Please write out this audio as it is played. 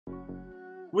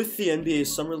With the NBA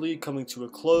Summer League coming to a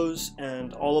close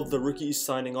and all of the rookies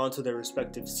signing on to their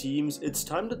respective teams, it's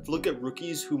time to look at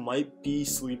rookies who might be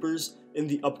sleepers in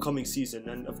the upcoming season.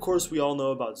 And of course, we all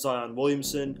know about Zion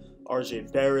Williamson,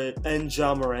 RJ Barrett, and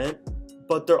Ja Morant,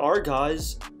 but there are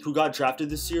guys who got drafted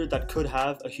this year that could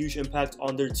have a huge impact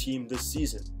on their team this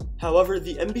season. However,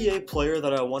 the NBA player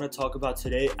that I want to talk about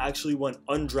today actually went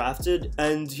undrafted,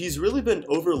 and he's really been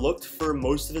overlooked for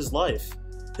most of his life.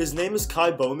 His name is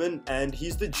Ky Bowman, and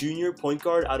he's the junior point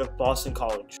guard out of Boston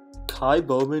College. Ky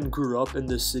Bowman grew up in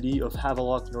the city of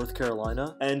Havelock, North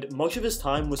Carolina, and much of his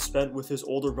time was spent with his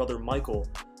older brother Michael.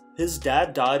 His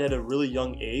dad died at a really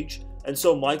young age, and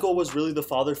so Michael was really the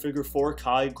father figure for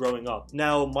Ky growing up.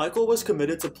 Now, Michael was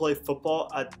committed to play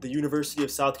football at the University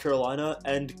of South Carolina,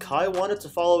 and Ky wanted to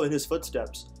follow in his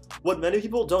footsteps. What many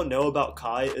people don't know about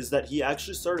Ky is that he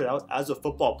actually started out as a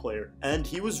football player, and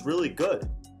he was really good.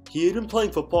 He had been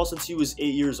playing football since he was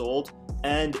 8 years old,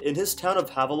 and in his town of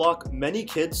Havelock, many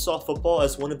kids saw football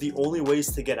as one of the only ways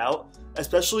to get out,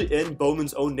 especially in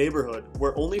Bowman's own neighborhood,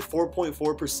 where only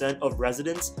 4.4% of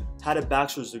residents had a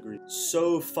bachelor's degree.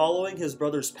 So, following his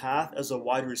brother's path as a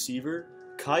wide receiver,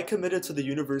 Ky committed to the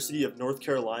University of North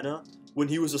Carolina when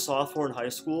he was a sophomore in high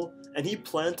school, and he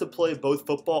planned to play both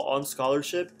football on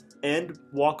scholarship and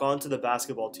walk on to the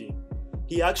basketball team.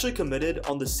 He actually committed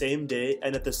on the same day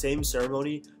and at the same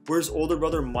ceremony where his older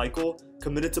brother Michael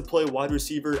committed to play wide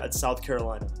receiver at South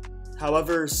Carolina.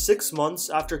 However, 6 months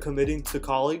after committing to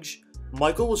college,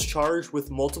 Michael was charged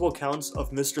with multiple counts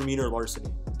of misdemeanor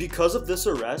larceny. Because of this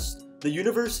arrest, the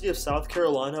University of South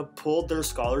Carolina pulled their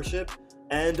scholarship,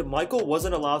 and Michael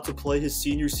wasn't allowed to play his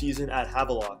senior season at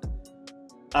Havelock.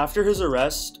 After his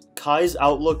arrest, Ky's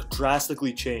outlook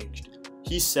drastically changed.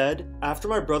 He said, "After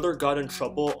my brother got in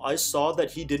trouble, I saw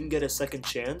that he didn't get a second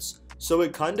chance, so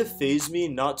it kind of fazed me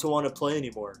not to want to play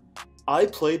anymore. I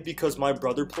played because my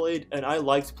brother played, and I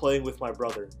liked playing with my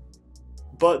brother.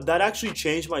 But that actually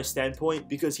changed my standpoint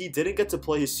because he didn't get to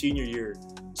play his senior year.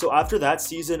 So after that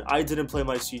season, I didn't play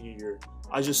my senior year.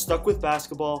 I just stuck with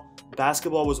basketball.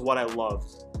 Basketball was what I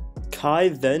loved." Ky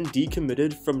then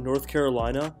decommitted from North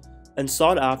Carolina and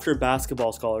sought after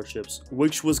basketball scholarships,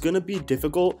 which was going to be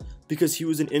difficult because he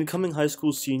was an incoming high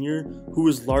school senior who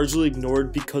was largely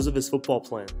ignored because of his football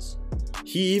plans.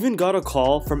 He even got a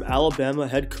call from Alabama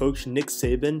head coach Nick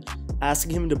Saban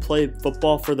asking him to play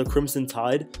football for the Crimson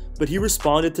Tide, but he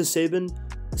responded to Saban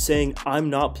saying, "I'm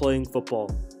not playing football."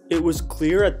 It was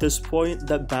clear at this point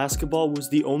that basketball was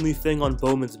the only thing on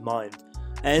Bowman's mind,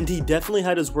 and he definitely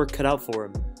had his work cut out for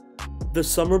him. The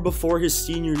summer before his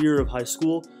senior year of high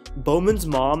school, Bowman's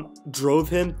mom drove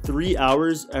him 3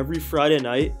 hours every Friday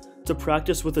night to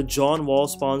practice with a John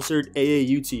Wall-sponsored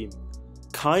AAU team.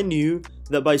 Ky knew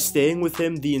that by staying with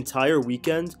him the entire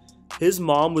weekend, his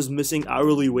mom was missing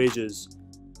hourly wages.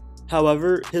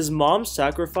 However, his mom's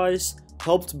sacrifice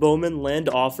helped Bowman land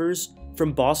offers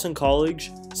from Boston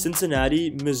College,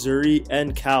 Cincinnati, Missouri,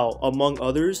 and Cal, among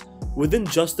others, within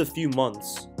just a few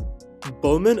months.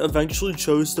 Bowman eventually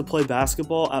chose to play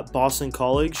basketball at Boston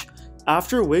College,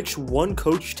 after which one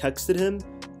coach texted him,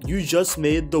 "You just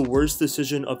made the worst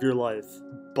decision of your life."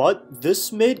 But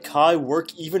this made Ky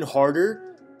work even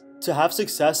harder to have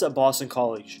success at Boston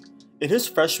College. In his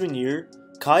freshman year,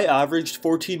 Ky averaged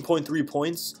 14.3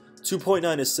 points,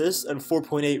 2.9 assists, and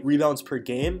 4.8 rebounds per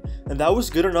game, and that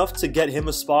was good enough to get him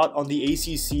a spot on the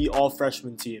ACC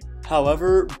All-Freshman team.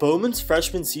 However, Bowman's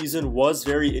freshman season was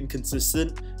very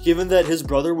inconsistent, given that his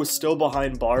brother was still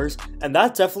behind bars, and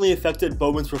that definitely affected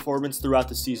Bowman's performance throughout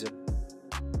the season.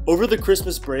 Over the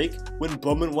Christmas break, when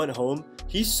Bowman went home,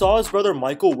 he saw his brother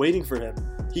Michael waiting for him.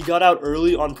 He got out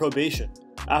early on probation.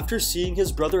 After seeing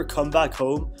his brother come back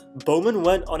home, Bowman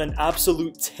went on an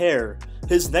absolute tear.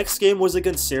 His next game was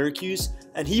against Syracuse,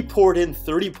 and he poured in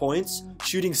 30 points,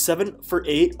 shooting 7 for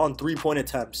 8 on 3-point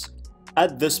attempts.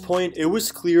 At this point, it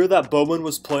was clear that Bowman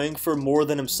was playing for more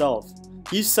than himself.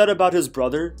 He said about his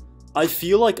brother, "I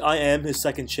feel like I am his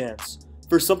second chance.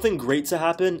 For something great to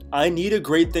happen, I need a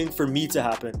great thing for me to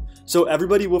happen, so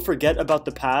everybody will forget about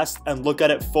the past and look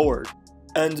at it forward."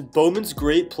 And Bowman's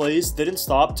great plays didn't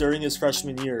stop during his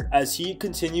freshman year, as he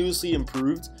continuously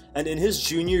improved, and in his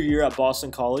junior year at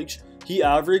Boston College, he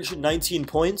averaged 19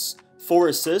 points, 4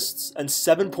 assists, and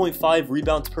 7.5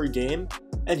 rebounds per game,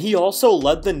 and he also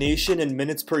led the nation in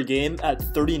minutes per game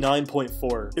at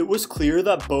 39.4. It was clear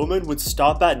that Bowman would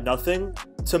stop at nothing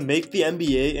to make the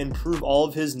NBA and prove all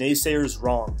of his naysayers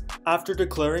wrong. After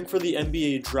declaring for the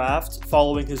NBA draft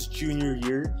following his junior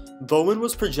year, Bowman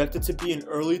was projected to be an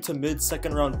early to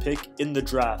mid-second round pick in the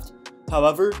draft.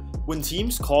 However, when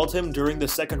teams called him during the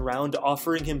second round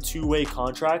offering him two-way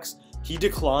contracts, He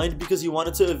declined because he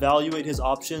wanted to evaluate his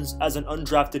options as an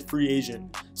undrafted free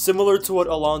agent, similar to what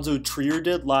Alonzo Trier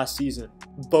did last season.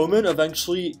 Bowman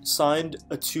eventually signed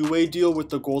a two-way deal with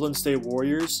the Golden State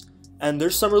Warriors, and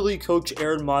their summer league coach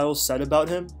Aaron Miles said about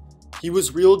him, "He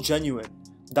was real genuine.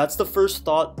 That's the first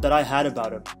thought that I had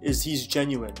about him, is he's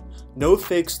genuine. No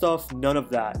fake stuff, none of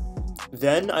that."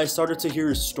 Then I started to hear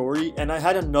his story, and I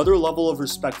had another level of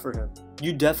respect for him.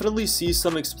 You definitely see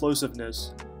some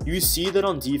explosiveness. You see that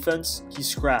on defense, he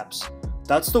scraps.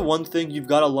 That's the one thing you've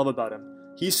got to love about him.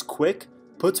 He's quick,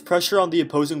 puts pressure on the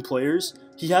opposing players,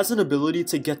 he has an ability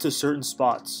to get to certain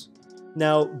spots.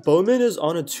 Now, Bowman is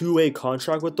on a two-way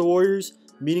contract with the Warriors,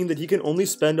 meaning that he can only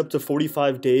spend up to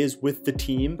 45 days with the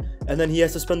team, and then he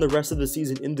has to spend the rest of the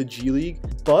season in the G League.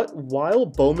 But while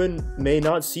Bowman may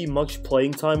not see much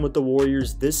playing time with the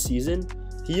Warriors this season,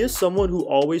 he is someone who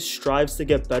always strives to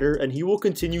get better, and he will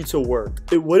continue to work.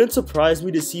 It wouldn't surprise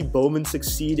me to see Bowman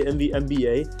succeed in the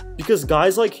NBA, because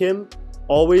guys like him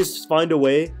always find a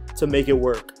way to make it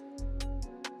work.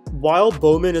 While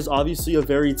Bowman is obviously a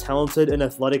very talented and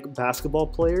athletic basketball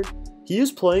player, he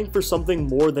is playing for something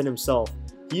more than himself.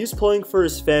 He is playing for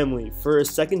his family, for a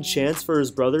second chance for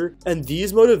his brother, and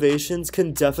these motivations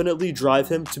can definitely drive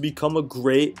him to become a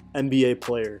great NBA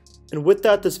player. And with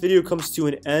that, this video comes to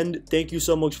an end. Thank you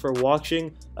so much for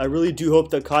watching. I really do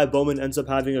hope that Ky Bowman ends up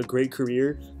having a great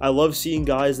career. I love seeing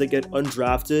guys that get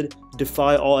undrafted,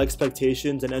 defy all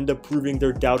expectations, and end up proving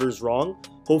their doubters wrong.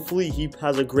 Hopefully he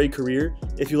has a great career.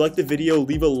 If you liked the video,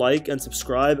 leave a like and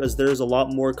subscribe, as there is a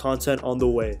lot more content on the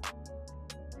way.